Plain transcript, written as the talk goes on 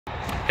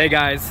Hey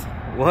guys,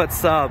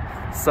 what's up?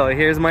 So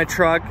here's my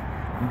truck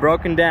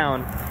broken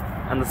down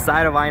on the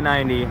side of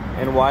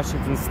I-90 in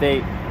Washington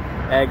State,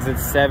 exit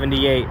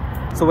 78.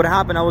 So what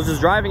happened, I was just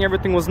driving,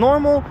 everything was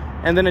normal,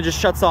 and then it just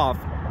shuts off.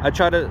 I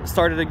try to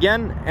start it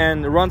again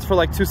and it runs for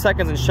like 2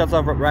 seconds and shuts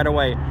off right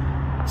away.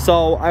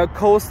 So I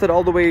coasted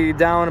all the way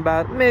down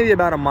maybe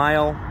about a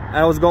mile.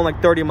 I was going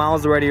like 30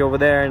 miles already over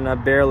there, and I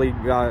barely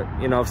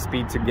got enough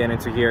speed to get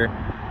into here.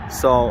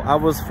 So I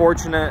was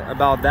fortunate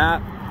about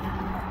that.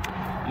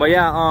 But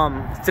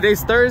yeah,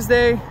 today's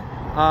Thursday.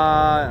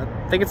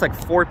 I think it's like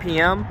 4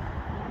 p.m.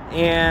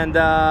 and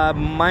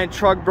my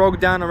truck broke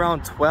down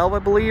around 12, I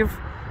believe.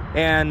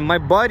 And my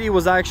buddy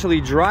was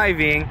actually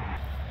driving.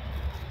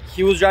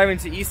 He was driving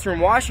to Eastern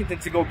Washington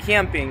to go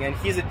camping, and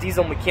he's a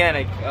diesel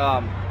mechanic.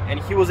 And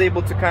he was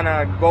able to kind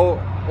of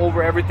go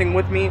over everything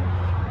with me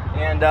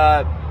and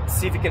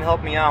see if he can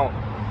help me out.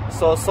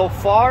 So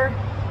far,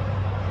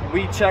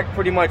 we checked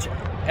pretty much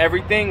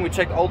everything. We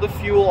checked all the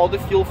fuel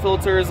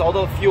filters, all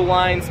the fuel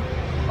lines,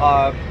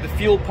 the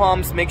fuel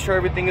pumps, make sure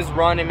everything is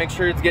running, make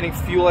sure it's getting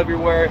fuel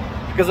everywhere.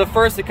 Because at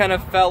first it kind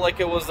of felt like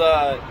it was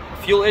a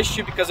fuel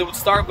issue because it would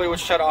start but it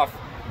would shut off.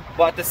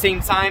 But at the same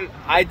time,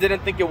 I didn't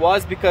think it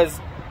was, because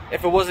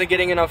if it wasn't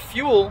getting enough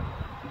fuel,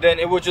 then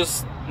it would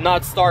just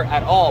not start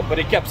at all. But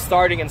it kept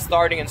starting and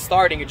starting and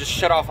starting. It just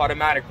shut off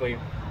automatically.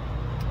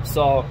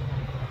 So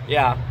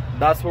yeah,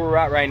 that's where we're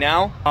at right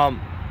now.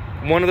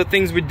 One of the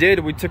things we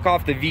did, we took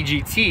off the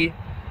VGT,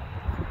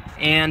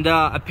 and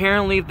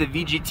apparently if the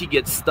VGT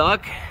gets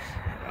stuck,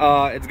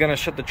 it's gonna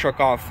shut the truck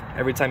off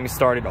every time you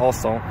start it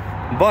also.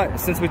 But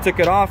since we took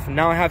it off,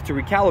 now I have to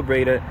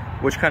recalibrate it,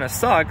 which kind of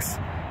sucks.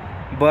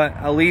 But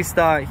at least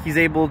he's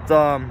able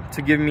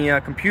to give me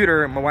a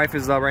computer. My wife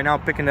is right now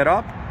picking it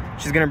up.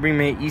 She's gonna bring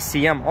me an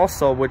ECM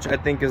also, which I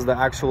think is the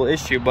actual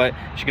issue, but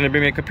she's gonna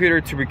bring me a computer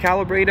to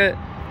recalibrate it.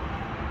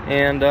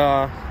 And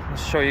I'll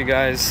show you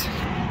guys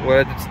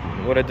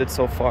what I did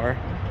so far.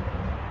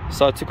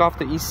 So I took off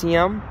the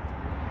ECM.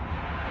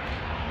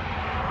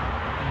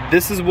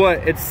 This is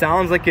what it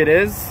sounds like it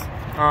is,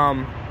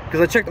 because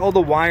I checked all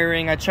the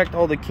wiring, I checked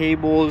all the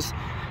cables.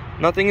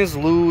 Nothing is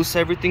loose,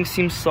 everything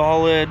seems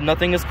solid,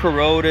 nothing is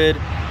corroded.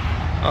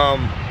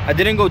 I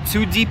didn't go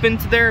too deep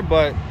into there,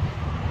 but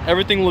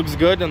everything looks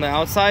good on the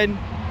outside.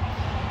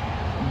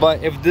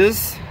 But if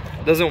this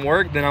doesn't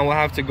work, then I will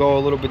have to go a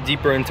little bit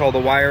deeper into all the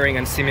wiring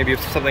and see maybe if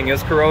something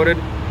is corroded.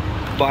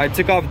 But I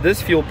took off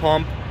this fuel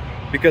pump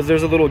because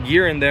there's a little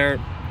gear in there.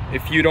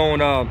 If you don't,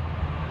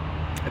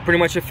 pretty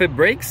much if it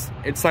breaks,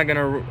 it's not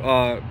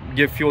gonna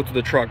give fuel to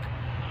the truck.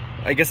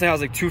 I guess it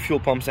has like 2 fuel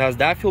pumps. It has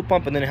that fuel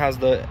pump and then it has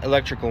the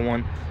electrical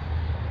one.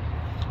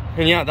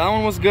 And yeah, that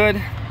one was good.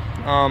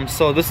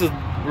 So this is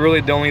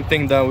really the only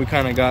thing that we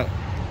kind of got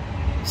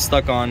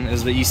stuck on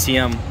is the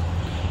ECM.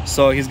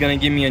 So he's gonna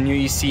give me a new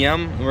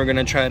ECM and we're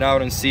gonna try it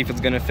out and see if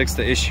it's gonna fix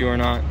the issue or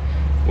not,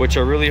 which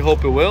I really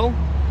hope it will,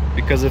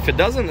 because if it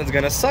doesn't, it's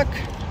gonna suck,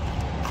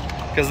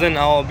 because then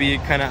I'll be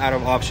kind of out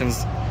of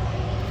options.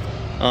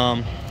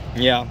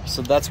 Yeah,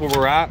 so that's where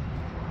we're at.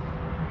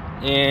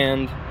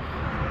 And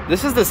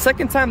this is the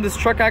second time this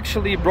truck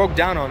actually broke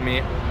down on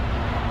me.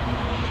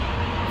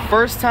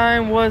 First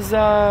time was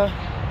oh,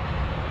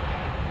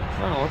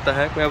 what the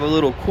heck, we have a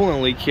little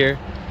coolant leak here.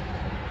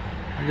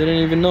 I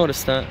didn't even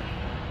notice that.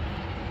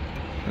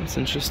 That's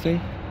interesting.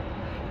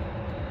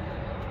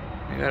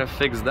 I gotta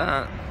fix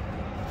that.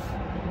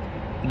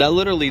 That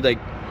literally like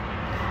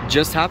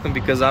just happened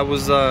because I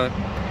was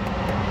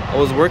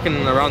working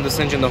around this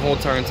engine the whole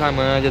entire time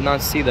and I did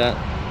not see that.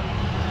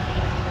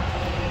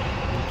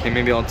 Okay,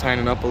 maybe I'll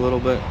tighten it up a little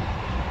bit.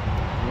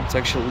 It's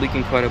actually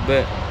leaking quite a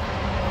bit.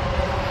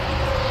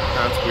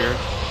 That's weird.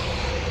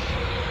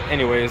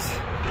 Anyways,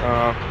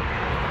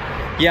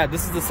 yeah,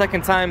 this is the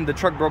second time the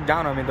truck broke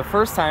down on me. The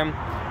first time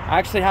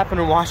actually happened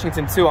in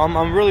Washington too.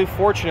 I'm really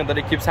fortunate that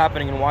it keeps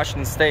happening in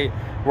Washington State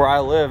where I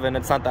live, and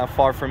it's not that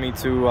far for me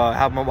to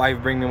have my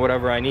wife bring me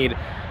whatever I need.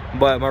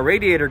 But my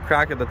radiator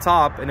cracked at the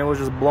top and it was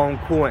just blowing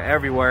coolant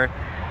everywhere,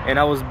 and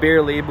I was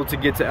barely able to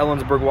get to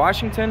Ellensburg,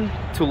 Washington,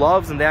 to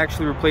Love's, and they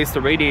actually replaced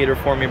the radiator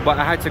for me. But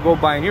I had to go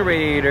buy a new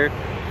radiator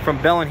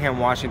from Bellingham,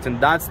 Washington.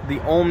 That's the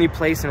only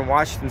place in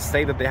Washington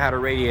State that they had a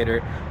radiator,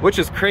 which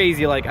is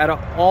crazy. Like out of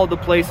all the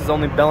places,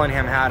 only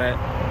Bellingham had it,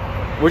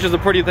 which is a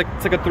pretty, like,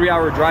 it's like a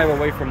 3-hour drive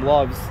away from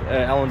Love's,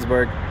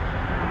 Ellensburg.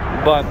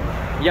 But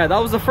yeah, that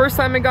was the first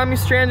time it got me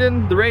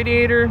stranded. The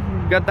radiator,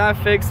 got that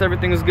fixed,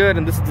 everything was good,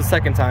 and this is the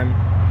second time.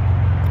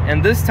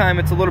 And this time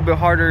it's a little bit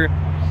harder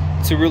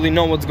to really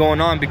know what's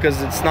going on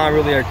because it's not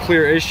really a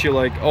clear issue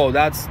like, oh,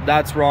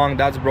 that's wrong,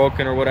 that's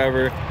broken or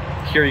whatever.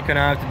 Here you kind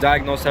of have to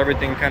diagnose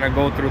everything, kind of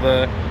go through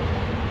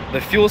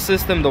the fuel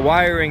system, the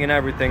wiring and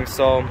everything.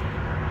 So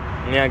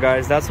yeah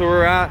guys, that's where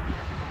we're at.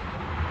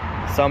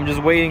 So I'm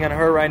just waiting on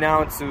her right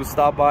now to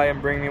stop by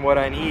and bring me what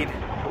I need.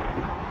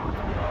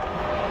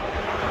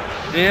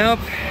 Yep.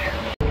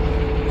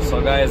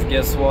 So guys,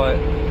 guess what?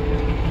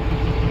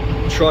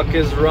 Truck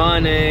is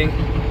running.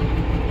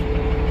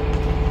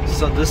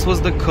 So this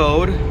was the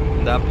code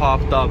that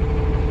popped up.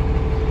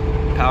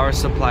 power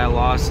supply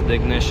loss to the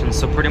ignition.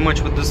 So pretty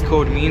much what this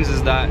code means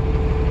is that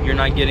you're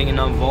not getting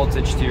enough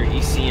voltage to your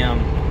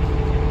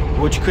ECM,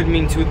 which could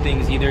mean two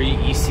things. Either your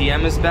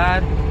ECM is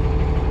bad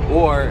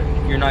or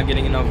you're not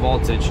getting enough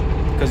voltage,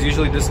 because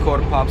usually this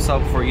code pops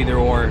up for either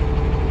or.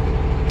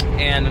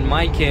 And in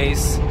my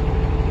case,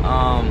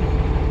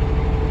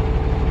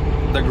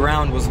 the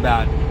ground was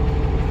bad.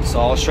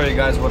 So I'll show you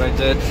guys what I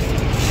did.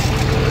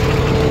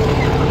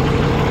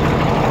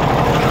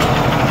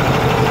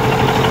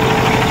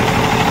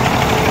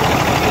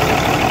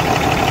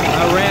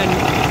 I ran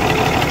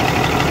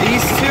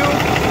these two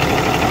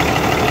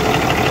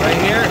right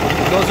here.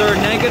 Those are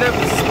negative,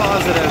 this is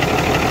positive.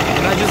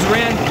 And I just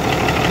ran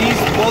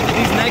both of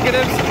these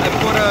negatives. I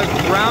put a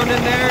ground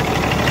in there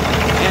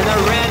and I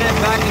ran it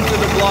back into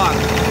the block.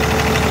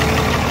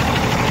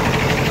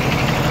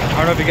 I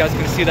don't know if you guys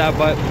can see that,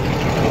 but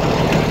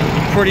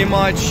pretty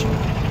much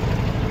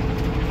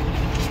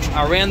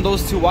I ran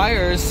those two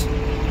wires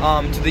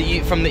from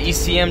the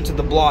ECM to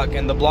the block,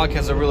 and the block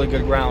has a really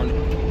good ground.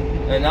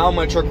 And now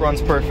my truck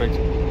runs perfect.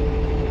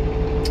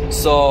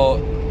 So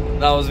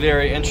that was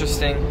very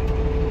interesting.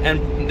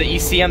 And the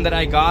ECM that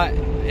I got,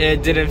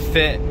 it didn't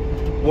fit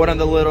one of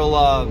the little,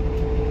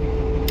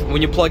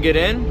 when you plug it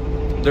in,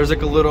 there's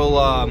like a little,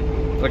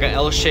 like an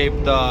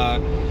L-shaped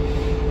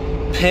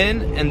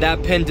pin, and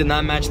that pin did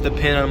not match the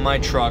pin on my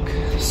truck.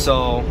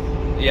 So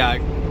yeah,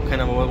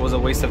 kind of was a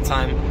waste of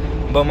time.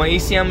 But my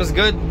ECM is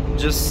good,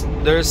 just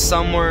there's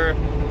somewhere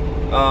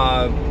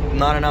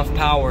not enough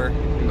power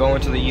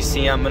going to the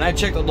ECM. And I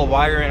checked all the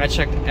wiring, I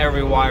checked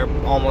every wire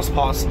almost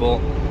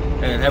possible,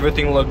 and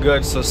everything looked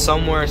good. So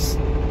somewhere,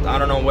 I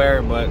don't know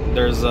where, but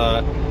there's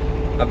a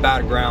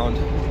bad ground.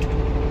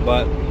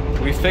 But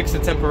we fixed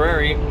it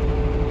temporary,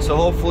 so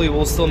hopefully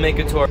we'll still make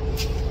it to our...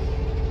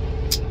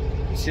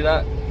 See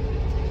that?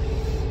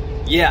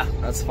 Yeah,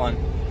 that's fun.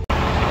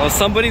 Well,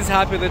 somebody's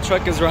happy the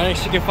truck is running.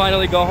 She can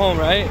finally go home,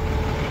 right?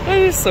 Oh,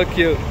 you're so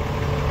cute.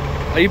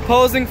 Are you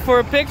posing for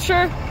a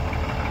picture?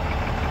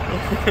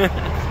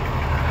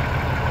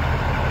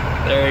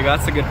 There you go,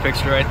 that's a good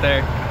picture right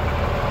there.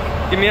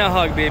 Give me a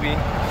hug, baby.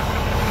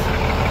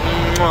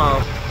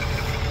 Mwah.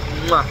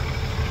 Mwah.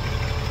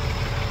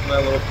 My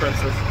little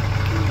princess.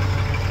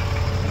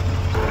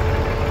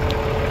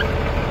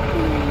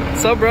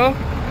 What's up, bro?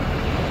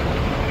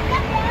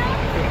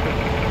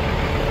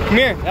 Come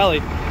here,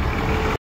 Ellie.